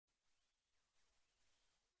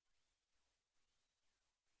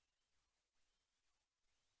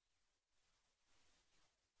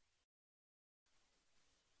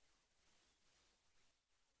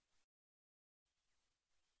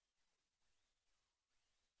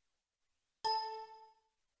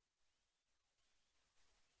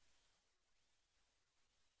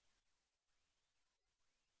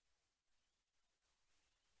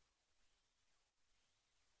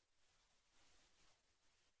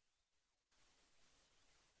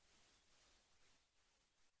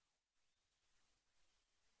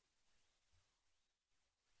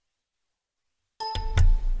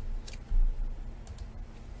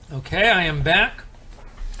Okay, I am back.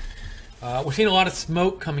 We're seeing a lot of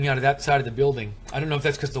smoke coming out of that side of the building. I don't know if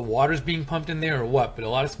that's because the water's being pumped in there or what, but a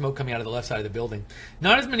lot of smoke coming out of the left side of the building.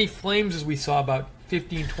 Not as many flames as we saw about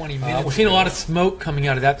 15, 20 minutes We're seeing a lot of smoke coming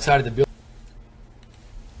out of that side of the building.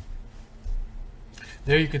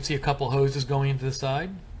 There you can see a couple hoses going into the side,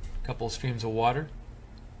 a couple of streams of water.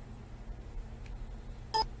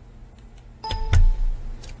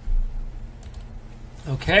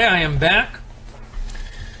 Okay, I am back.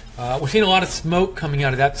 We're seeing a lot of smoke coming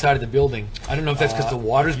out of that side of the building. I don't know if that's because the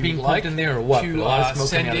water's being pumped in there or what, but a lot of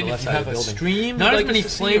smoke coming out of the left side of the building. Stream, not as many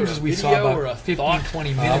flames as we saw about 15,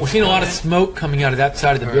 20 minutes We're seeing a lot of smoke coming out of that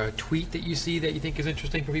side of the building. A tweet that you see that you think is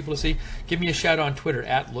interesting for people to see, give me a shout on Twitter,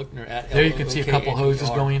 @Lookner, There you can see a couple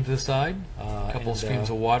hoses going into the side, a couple of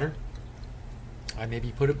streams of water.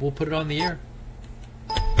 We'll put it on the air.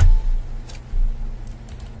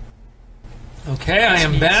 Okay, I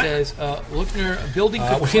am back. Says, Lookner, building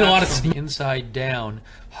we're seeing a lot of smoke inside down,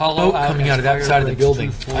 hollow coming out of that side of the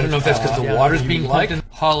building. I don't know if that's because the water's being pumped in,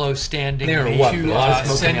 hollow standing there or what. A lot of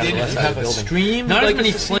smoke coming out of the left side of the building. Stream, not as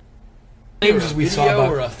many flames as we saw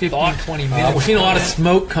about 15, 20 minutes We're seeing a lot of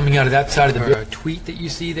smoke coming out of that side of the building. A tweet that you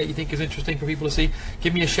see that you think is interesting for people to see,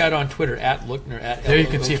 give me a shout on Twitter, @Lookner, There you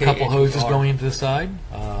can see a couple hoses going into the side,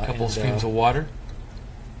 a couple of streams of water.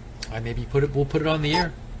 We'll put it on the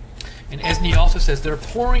air. And Esney also says they're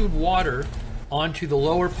pouring water onto the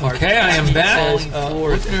lower part. Okay, I am back.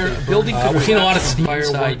 Building we're seeing a lot of smoke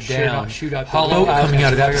inside down, hollow coming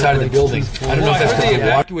out of that side of the building. I don't know if that's because the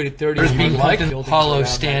evacuated 30 is being pumped in, hollow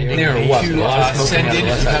standing there or what. A lot of smoke coming out of the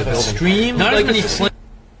left side of the building. Stream, not as many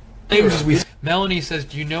flames as we. Melanie says,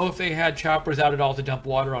 do you know if they had choppers out at all to dump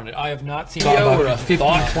water on it? I have not seen about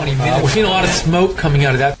 15, 20 minutes We're seeing a lot of smoke coming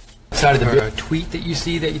out of that side of the building. A tweet that you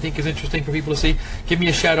see that you think is interesting for people to see, give me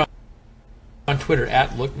a shout on Twitter,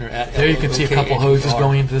 @Lookner, There you can see a couple hoses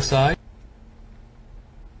going into the side,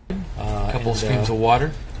 a couple of streams of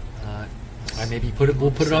water.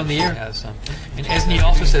 We'll put it on the air. And Esney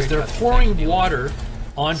also says they're pouring water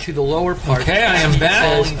onto the lower part. Okay, I am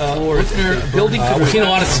back. Building we're seeing a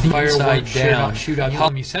lot of smoke inside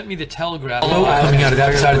down. You sent me the telegraph. Coming out of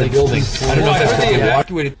that side of the building. I don't know if that's because the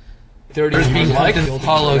evacuated 30 is being pumped in,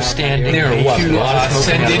 hollow standing there or what. A lot of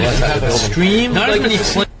smoke coming out of the left side of the building. Stream, not as many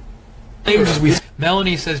flames.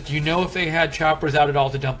 Melanie says, do you know if they had choppers out at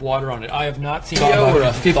all to dump water on it? I have not seen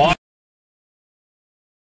about 15